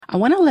I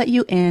want to let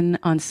you in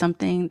on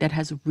something that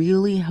has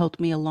really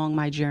helped me along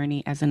my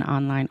journey as an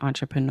online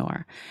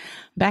entrepreneur.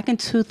 Back in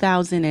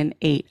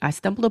 2008, I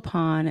stumbled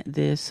upon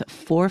this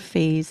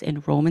 4-phase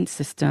enrollment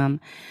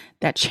system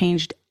that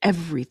changed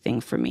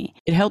everything for me.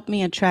 It helped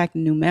me attract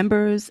new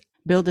members,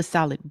 build a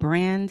solid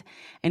brand,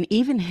 and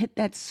even hit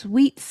that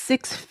sweet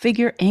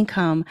 6-figure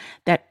income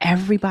that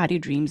everybody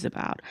dreams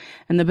about.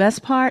 And the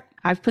best part,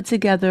 I've put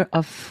together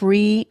a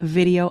free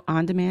video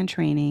on-demand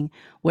training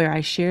where I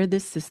share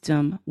this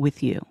system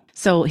with you.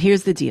 So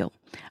here's the deal.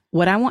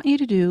 What I want you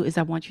to do is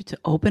I want you to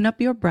open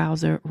up your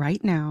browser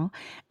right now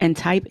and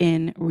type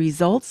in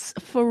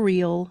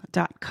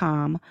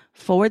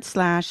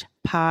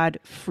resultsforreal.com/pod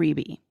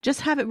freebie.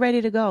 Just have it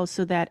ready to go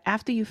so that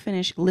after you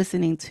finish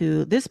listening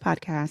to this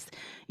podcast,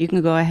 you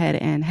can go ahead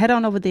and head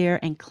on over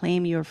there and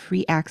claim your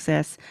free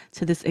access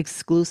to this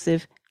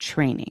exclusive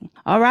training.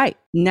 All right.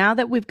 Now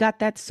that we've got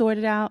that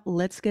sorted out,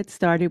 let's get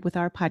started with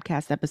our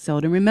podcast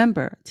episode. And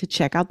remember to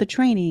check out the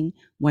training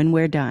when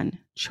we're done.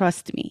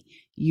 Trust me,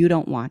 you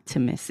don't want to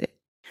miss it.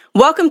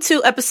 Welcome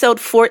to episode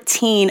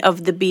 14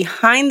 of the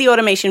Behind the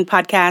Automation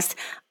podcast.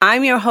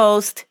 I'm your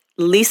host,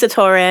 Lisa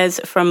Torres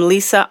from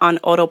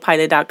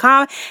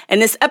LisaOnAutopilot.com. And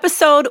this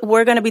episode,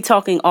 we're going to be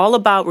talking all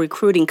about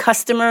recruiting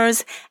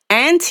customers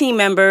and team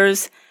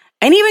members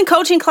and even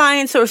coaching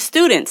clients or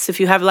students. If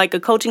you have like a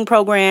coaching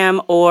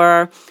program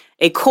or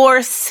a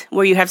course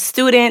where you have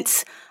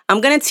students,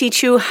 I'm going to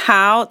teach you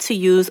how to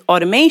use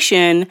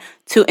automation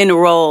to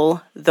enroll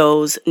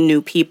those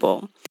new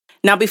people.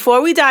 Now,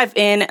 before we dive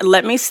in,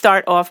 let me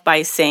start off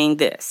by saying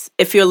this.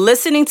 If you're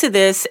listening to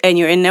this and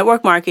you're in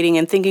network marketing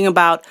and thinking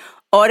about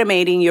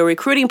automating your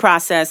recruiting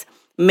process,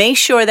 make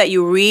sure that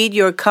you read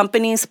your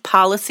company's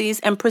policies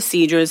and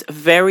procedures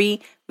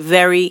very,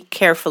 very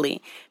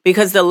carefully.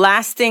 Because the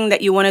last thing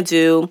that you want to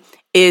do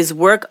is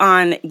work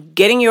on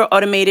getting your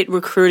automated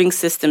recruiting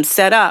system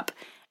set up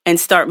and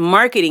start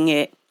marketing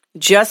it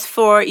just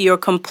for your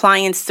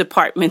compliance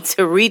department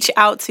to reach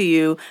out to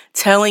you,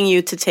 telling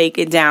you to take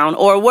it down,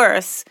 or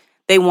worse,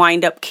 they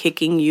wind up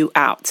kicking you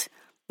out.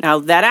 Now,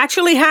 that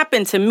actually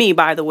happened to me,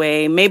 by the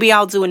way. Maybe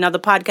I'll do another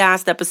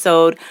podcast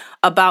episode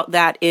about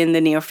that in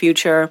the near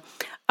future,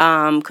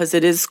 because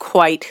it is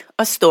quite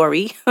a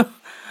story.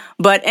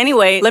 But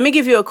anyway, let me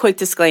give you a quick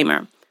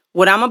disclaimer.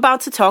 What I'm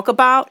about to talk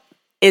about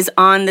is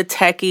on the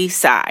techie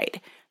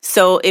side.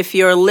 So if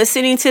you're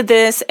listening to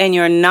this and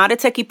you're not a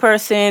techie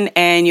person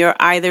and you're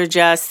either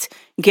just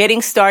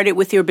getting started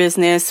with your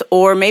business,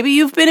 or maybe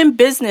you've been in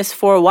business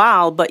for a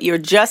while, but you're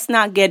just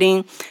not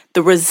getting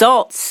the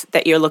results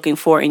that you're looking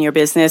for in your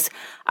business,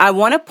 I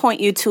want to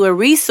point you to a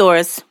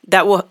resource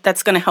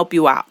that's going to help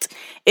you out.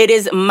 It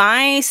is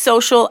my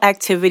social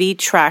activity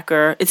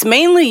tracker. It's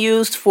mainly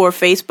used for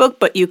Facebook,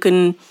 but you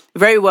can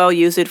very well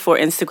use it for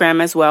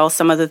Instagram as well,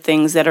 some of the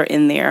things that are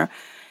in there.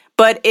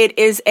 But it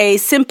is a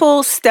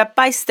simple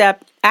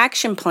step-by-step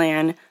action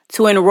plan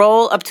to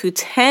enroll up to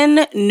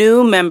 10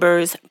 new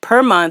members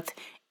per month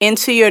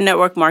into your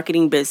network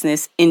marketing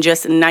business in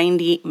just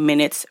 90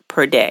 minutes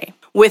per day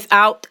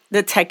without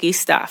the techie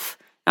stuff.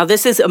 Now,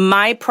 this is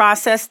my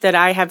process that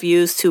I have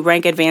used to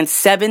rank advanced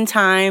 7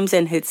 times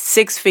and hit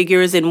 6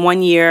 figures in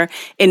 1 year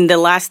in the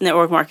last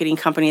network marketing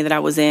company that I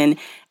was in.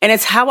 And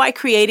it's how I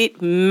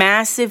created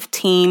massive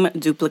team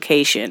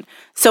duplication.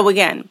 So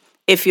again,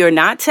 if you're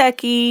not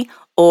techie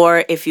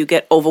or if you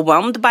get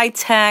overwhelmed by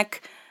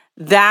tech,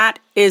 that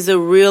is a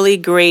really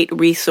great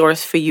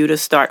resource for you to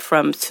start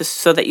from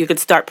so that you can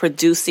start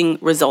producing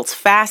results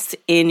fast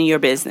in your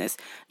business.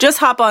 Just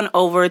hop on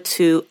over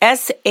to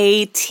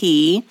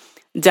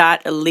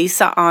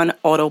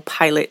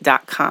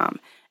sat.lisaonautopilot.com.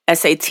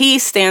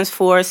 SAT stands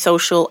for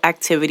Social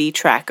Activity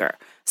Tracker.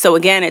 So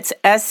again, it's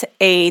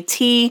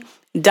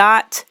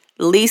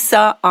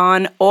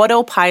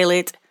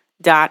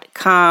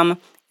sat.lisaonautopilot.com,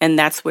 and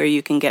that's where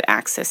you can get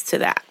access to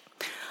that.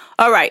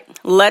 All right,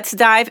 let's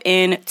dive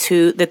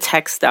into the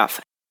tech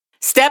stuff.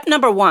 Step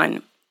number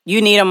 1, you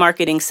need a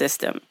marketing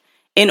system.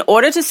 In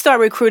order to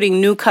start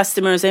recruiting new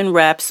customers and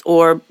reps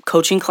or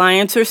coaching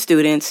clients or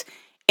students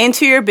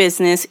into your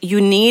business, you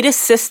need a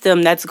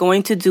system that's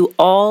going to do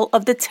all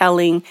of the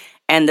telling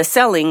and the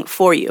selling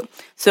for you.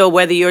 So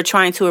whether you're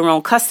trying to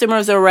enroll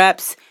customers or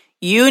reps,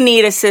 you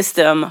need a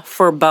system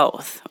for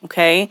both,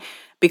 okay?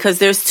 Because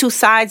there's 2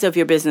 sides of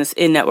your business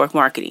in network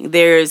marketing.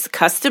 There's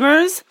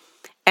customers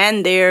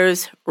and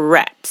there's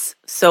reps.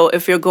 So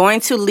if you're going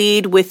to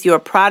lead with your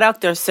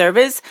product or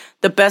service,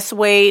 the best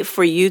way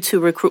for you to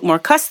recruit more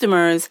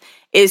customers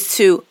is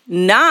to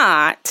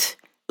not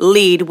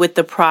lead with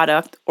the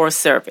product or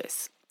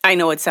service. I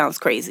know it sounds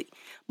crazy,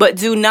 but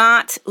do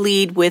not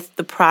lead with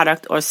the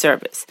product or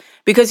service.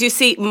 Because you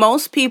see,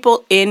 most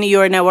people in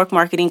your network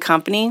marketing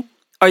company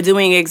are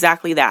doing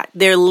exactly that.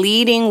 They're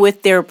leading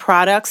with their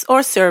products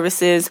or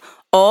services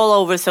all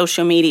over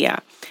social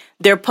media.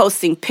 They're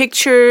posting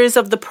pictures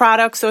of the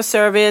products or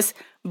service,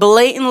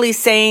 blatantly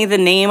saying the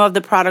name of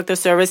the product or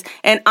service.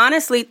 And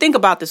honestly, think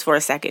about this for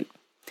a second.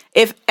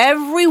 If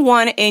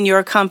everyone in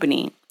your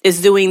company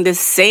is doing the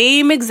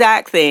same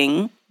exact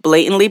thing,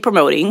 blatantly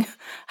promoting,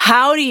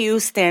 how do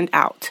you stand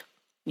out?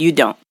 You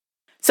don't.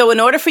 So in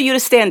order for you to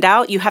stand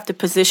out, you have to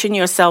position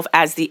yourself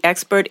as the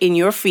expert in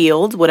your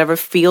field, whatever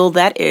field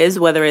that is,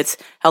 whether it's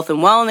health and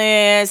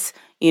wellness,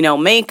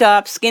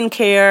 makeup,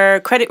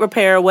 skincare, credit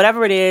repair,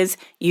 whatever it is.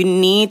 You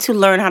need to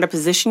learn how to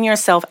position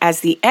yourself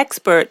as the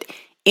expert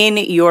in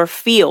your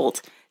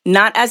field,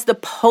 not as the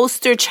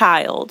poster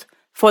child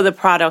for the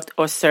product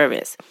or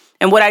service.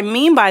 And what I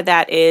mean by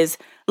that is,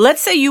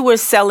 let's say you were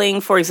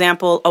selling, for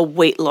example, a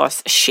weight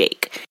loss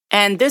shake.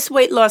 And this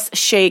weight loss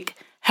shake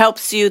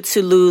helps you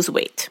to lose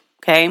weight,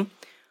 okay?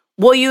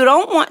 Well, you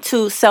don't want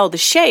to sell the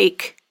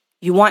shake.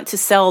 You want to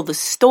sell the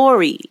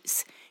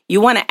stories.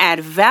 You want to add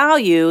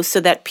value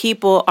so that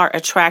people are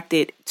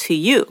attracted to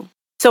you.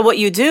 So what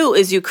you do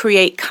is you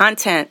create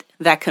content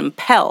that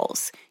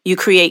compels. You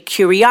create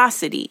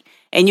curiosity.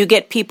 And you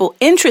get people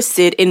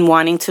interested in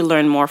wanting to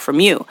learn more from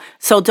you.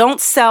 So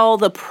don't sell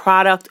the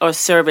product or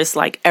service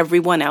like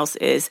everyone else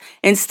is.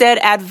 Instead,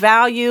 add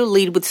value,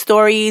 lead with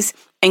stories,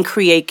 and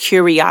create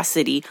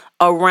curiosity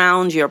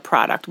around your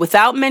product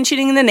without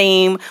mentioning the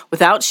name,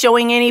 without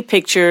showing any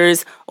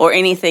pictures or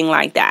anything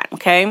like that,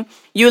 okay?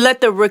 You let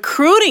the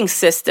recruiting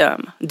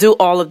system do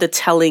all of the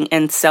telling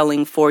and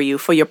selling for you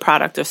for your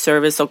product or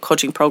service or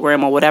coaching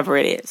program or whatever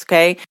it is,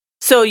 okay?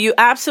 So you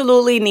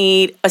absolutely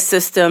need a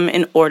system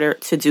in order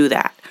to do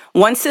that.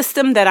 One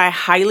system that I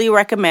highly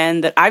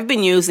recommend that I've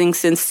been using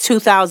since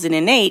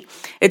 2008,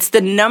 it's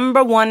the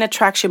 #1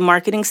 attraction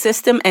marketing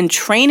system and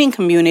training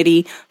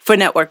community for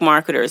network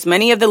marketers.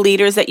 Many of the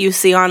leaders that you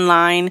see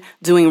online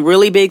doing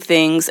really big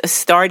things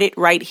started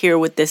right here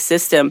with this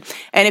system.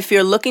 And if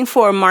you're looking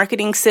for a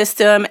marketing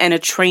system and a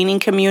training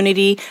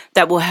community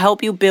that will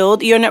help you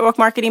build your network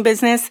marketing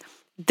business,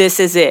 this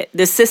is it.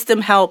 This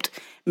system helped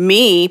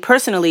me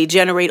personally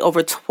generate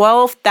over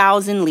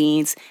 12,000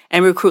 leads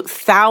and recruit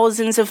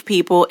thousands of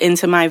people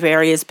into my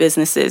various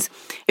businesses.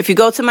 If you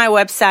go to my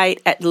website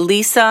at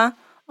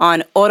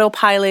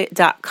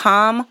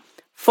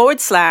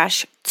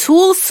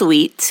lisaaonautopilot.com/tool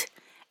suite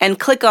and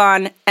click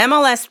on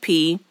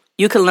MLSP,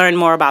 you can learn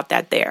more about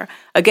that there.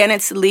 Again,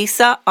 it's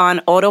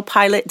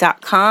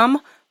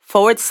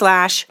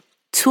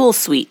lisaaonautopilot.com/tool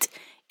suite.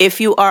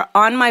 If you are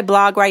on my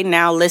blog right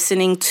now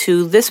listening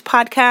to this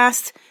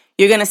podcast,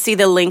 you're going to see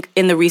the link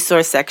in the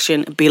resource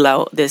section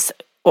below this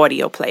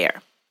audio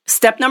player.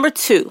 Step number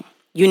 2,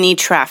 you need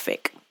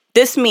traffic.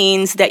 This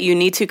means that you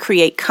need to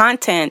create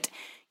content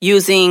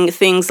using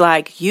things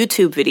like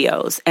YouTube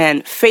videos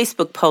and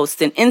Facebook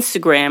posts and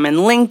Instagram and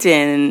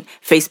LinkedIn,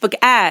 Facebook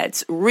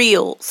ads,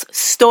 reels,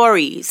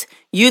 stories,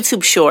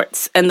 YouTube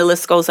shorts, and the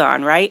list goes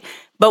on, right?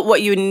 But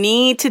what you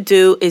need to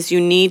do is you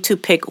need to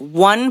pick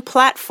one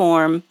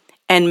platform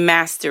and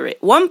master it.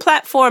 One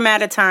platform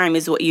at a time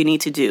is what you need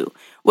to do.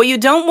 What you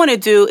don't want to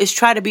do is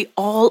try to be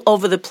all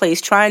over the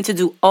place, trying to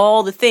do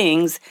all the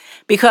things,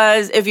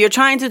 because if you're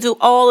trying to do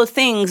all the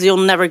things, you'll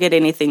never get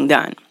anything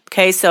done.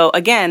 Okay, so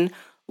again,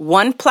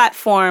 one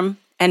platform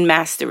and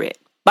master it.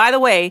 By the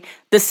way,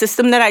 the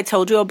system that I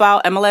told you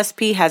about,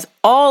 MLSP, has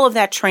all of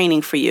that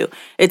training for you.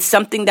 It's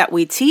something that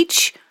we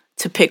teach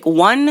to pick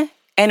one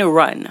and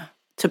run,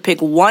 to pick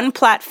one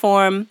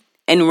platform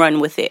and run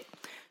with it.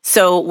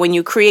 So when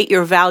you create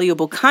your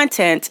valuable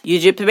content,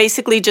 you're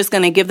basically just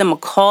going to give them a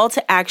call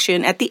to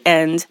action at the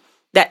end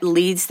that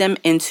leads them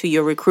into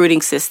your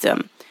recruiting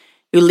system.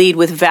 You lead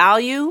with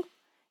value.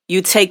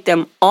 You take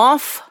them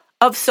off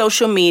of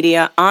social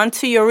media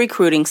onto your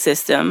recruiting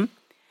system.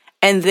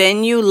 And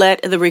then you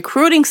let the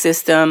recruiting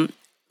system,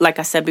 like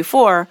I said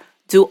before,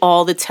 do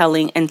all the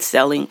telling and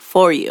selling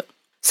for you.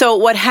 So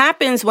what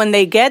happens when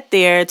they get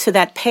there to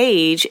that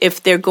page,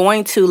 if they're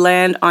going to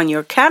land on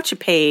your capture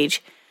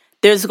page,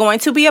 there's going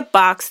to be a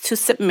box to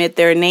submit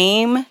their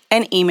name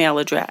and email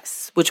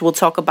address, which we'll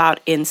talk about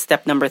in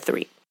step number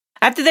 3.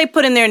 After they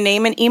put in their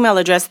name and email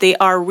address, they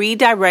are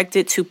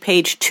redirected to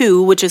page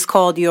 2, which is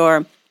called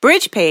your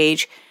bridge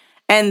page.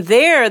 And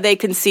there they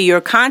can see your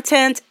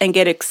content and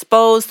get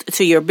exposed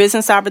to your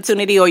business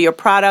opportunity or your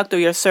product or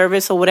your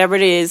service or whatever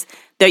it is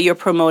that you're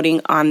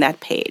promoting on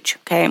that page.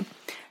 Okay.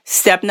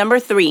 Step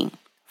number 3,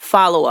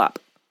 follow up.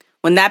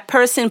 When that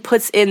person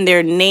puts in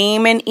their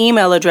name and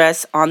email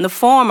address on the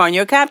form on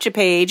your capture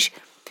page,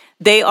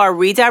 they are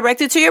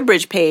redirected to your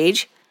bridge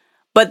page,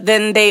 but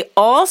then they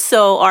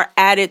also are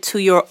added to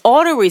your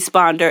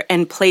autoresponder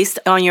and placed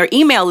on your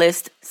email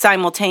list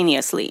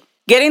simultaneously.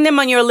 Getting them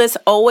on your list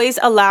always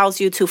allows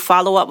you to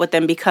follow up with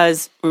them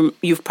because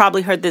you've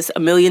probably heard this a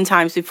million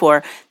times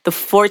before. The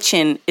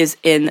fortune is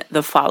in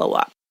the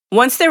follow-up.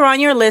 Once they're on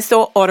your list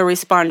or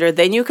autoresponder,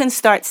 then you can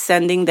start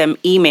sending them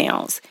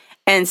emails.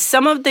 And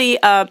some of the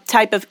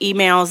type of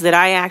emails that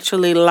I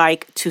actually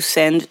like to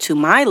send to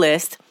my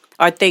list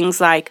are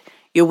things like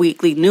your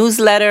weekly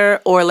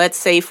newsletter, or let's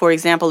say, for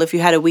example, if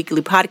you had a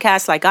weekly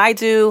podcast like I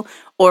do,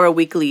 or a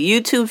weekly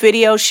YouTube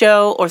video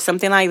show or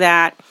something like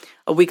that,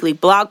 a weekly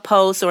blog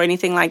post or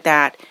anything like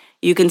that,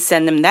 you can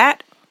send them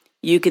that.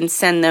 You can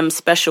send them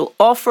special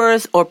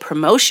offers or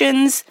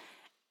promotions,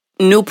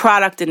 new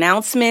product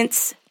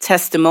announcements,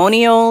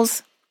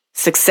 testimonials,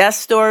 success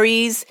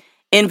stories,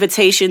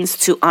 invitations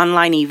to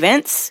online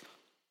events,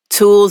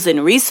 tools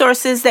and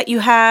resources that you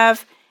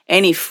have,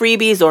 any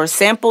freebies or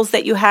samples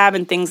that you have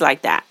and things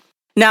like that.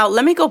 Now,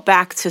 let me go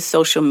back to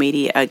social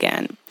media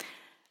again.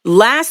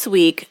 Last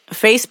week,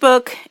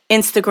 Facebook,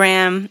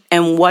 Instagram,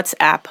 and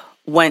WhatsApp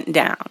went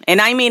down.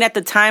 And I mean, at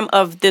the time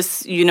of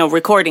this,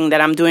 recording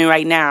that I'm doing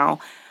right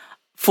now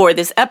for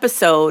this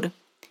episode,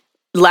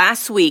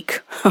 last week,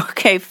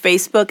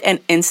 Facebook and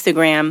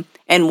Instagram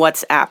and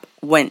WhatsApp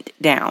went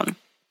down.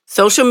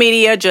 Social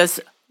media just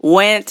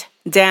went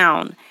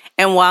down.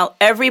 And while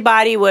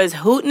everybody was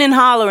hooting and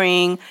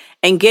hollering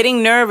and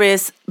getting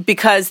nervous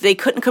because they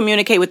couldn't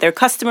communicate with their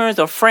customers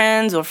or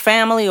friends or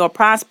family or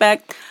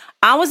prospect,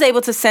 I was able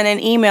to send an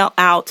email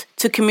out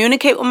to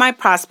communicate with my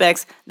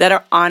prospects that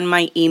are on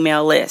my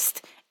email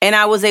list. And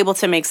I was able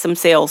to make some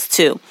sales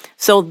too.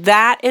 So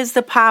that is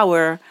the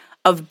power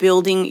of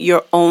building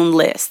your own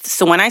list.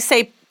 So when I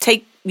say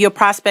take your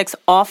prospects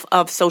off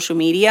of social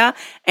media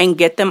and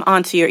get them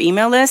onto your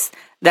email list,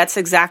 that's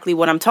exactly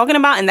what I'm talking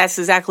about. And that's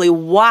exactly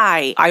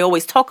why I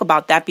always talk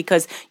about that,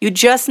 because you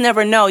just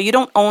never know. You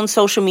don't own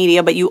social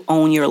media, but you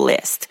own your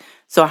list.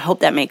 So I hope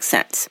that makes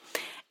sense.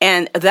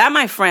 And that,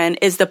 my friend,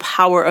 is the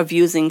power of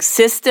using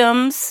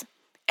systems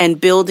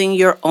and building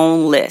your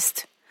own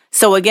list.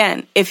 So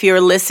again, if you're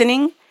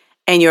listening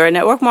and you're a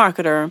network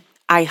marketer,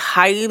 I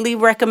highly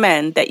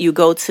recommend that you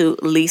go to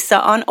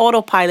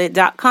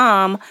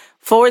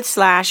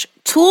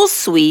lisaonautopilot.com/tool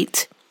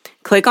suite,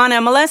 click on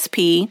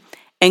MLSP,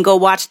 and go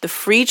watch the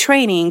free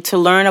training to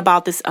learn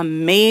about this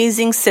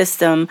amazing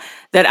system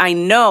that I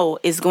know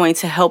is going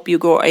to help you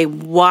grow a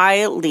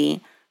wildly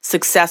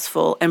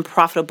successful and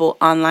profitable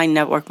online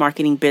network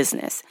marketing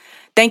business.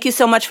 Thank you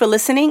so much for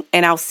listening,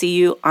 and I'll see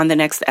you on the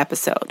next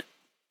episode.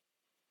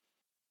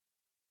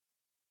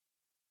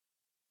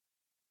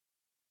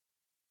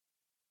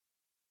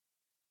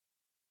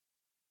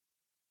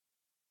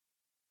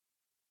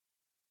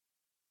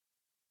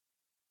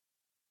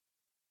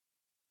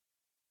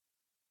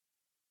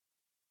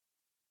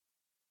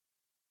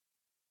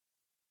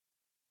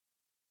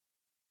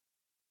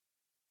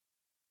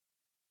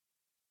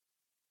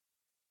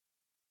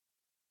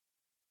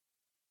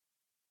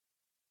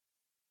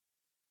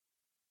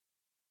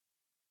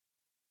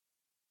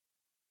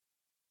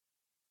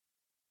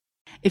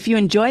 If you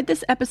enjoyed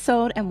this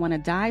episode and want to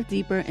dive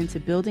deeper into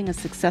building a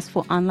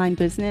successful online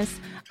business,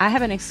 I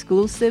have an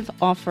exclusive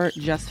offer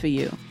just for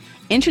you.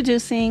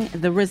 Introducing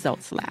the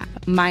Results Lab,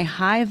 my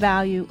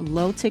high-value,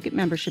 low-ticket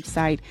membership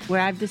site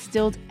where I've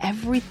distilled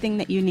everything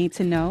that you need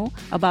to know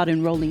about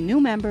enrolling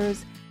new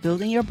members,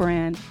 building your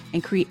brand,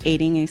 and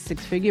creating a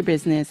six-figure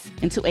business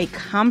into a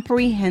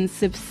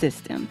comprehensive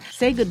system.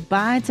 Say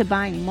goodbye to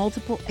buying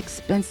multiple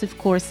expensive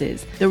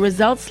courses. The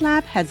Results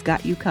Lab has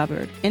got you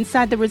covered.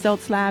 Inside the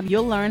Results Lab,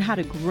 you'll learn how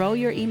to grow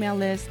your email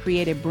list,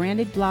 create a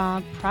branded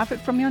blog, profit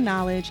from your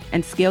knowledge,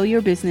 and scale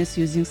your business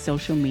using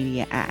social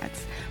media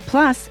ads.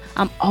 Plus,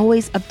 I'm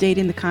always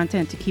updating the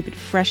content to keep it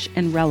fresh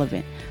and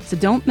relevant. So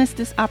don't miss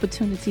this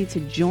opportunity to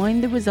join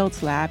the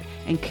Results Lab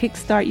and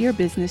kickstart your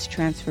business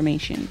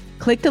transformation.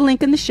 Click the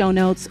link in the show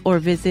notes or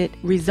visit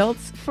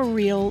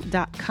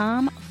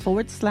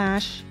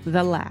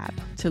resultsforreal.com/the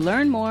lab to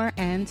learn more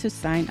and to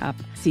sign up.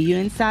 See you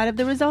inside of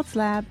the Results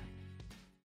Lab.